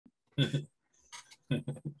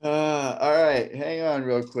All right, hang on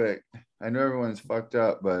real quick. I know everyone's fucked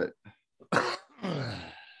up, but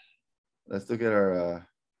let's look at our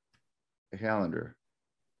calendar.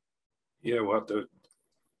 Yeah, we'll have to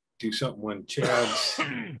do something when Chad's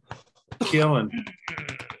killing.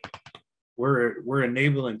 We're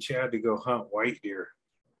enabling Chad to go hunt white deer.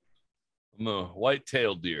 No,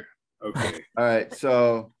 white-tailed deer. Okay. All right,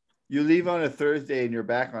 so you leave on a Thursday and you're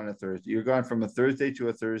back on a Thursday. You're gone from a Thursday to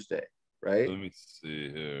a Thursday, right? Let me see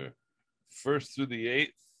here. 1st through the 8th.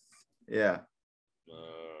 Yeah.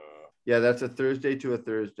 Yeah, that's a Thursday to a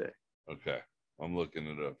Thursday. Okay, I'm looking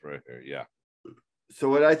it up right here. Yeah. So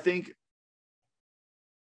what I think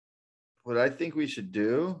we should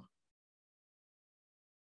do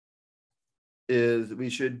is we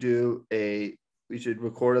should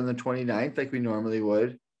record on the 29th like we normally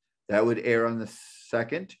would. That would air on the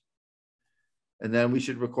 2nd. And then we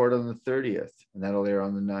should record on the 30th, and that'll air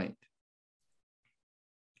on the 9th.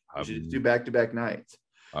 We should do back-to-back nights.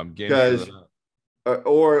 I'm game for that.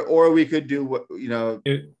 Or we could do what, you know.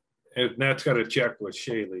 That's got to check with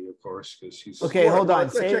Chaille, of course, because she's okay. Hold on.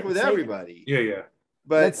 Check with everybody. Yeah.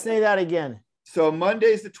 But let's say that again. So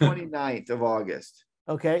Monday's the 29th of August.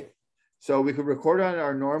 Okay. So we could record on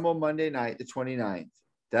our normal Monday night, the 29th.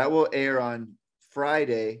 That will air on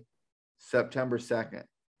Friday, September 2nd.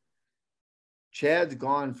 Chad's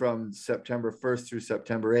gone from September 1st through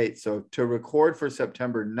September 8th. So to record for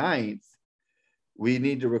September 9th, we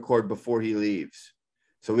need to record before he leaves.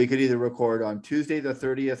 So we could either record on Tuesday the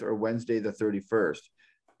 30th or Wednesday the 31st.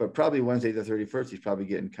 But probably Wednesday the 31st, he's probably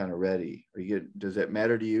getting kind of ready. Does it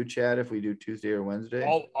matter to you, Chad, if we do Tuesday or Wednesday?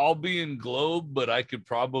 I'll be in Globe, but I could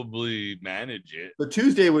probably manage it. But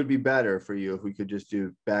Tuesday would be better for you if we could just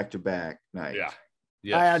do back-to-back nights. Yeah.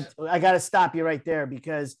 Yes. I got to stop you right there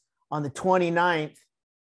because on the 29th,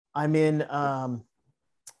 I'm in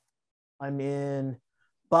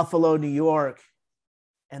Buffalo, New York.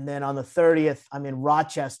 And then on the 30th, I'm in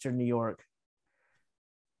Rochester, New York.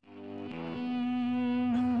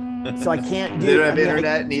 So I can't do. They don't have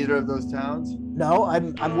internet in either of those towns? No,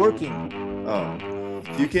 I'm working. Oh.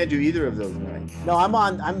 So you can't do either of those nights. No,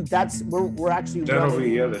 we're actually that'll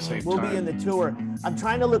be the same we'll time. be in the tour. I'm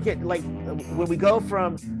trying to look at like when we go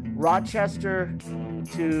from Rochester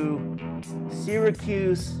to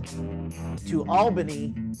Syracuse to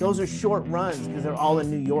Albany, those are short runs because they're all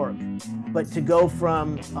in New York. But to go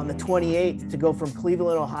from on the 28th to go from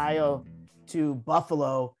Cleveland, Ohio to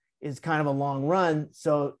Buffalo is kind of a long run.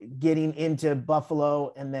 So getting into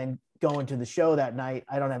Buffalo and then going to the show that night,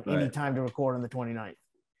 I don't have any time to record on the 29th.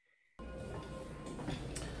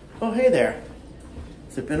 Oh, hey there.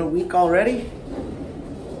 Has it been a week already?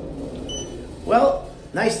 Well,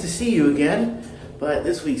 nice to see you again, but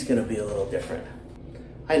this week's going to be a little different.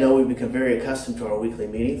 I know we've become very accustomed to our weekly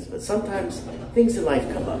meetings, but sometimes things in life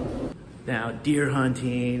come up. Now, deer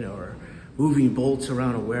hunting or moving bolts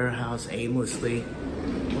around a warehouse aimlessly,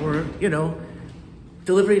 or,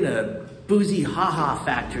 delivering a boozy ha-ha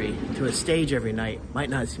factory to a stage every night might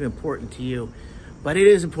not seem important to you, but it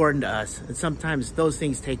is important to us, and sometimes those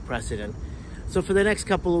things take precedent. So for the next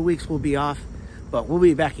couple of weeks, we'll be off, but we'll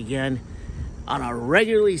be back again on our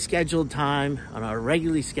regularly scheduled time, on our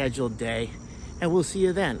regularly scheduled day, and we'll see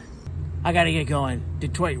you then. I gotta get going.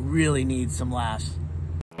 Detroit really needs some laughs.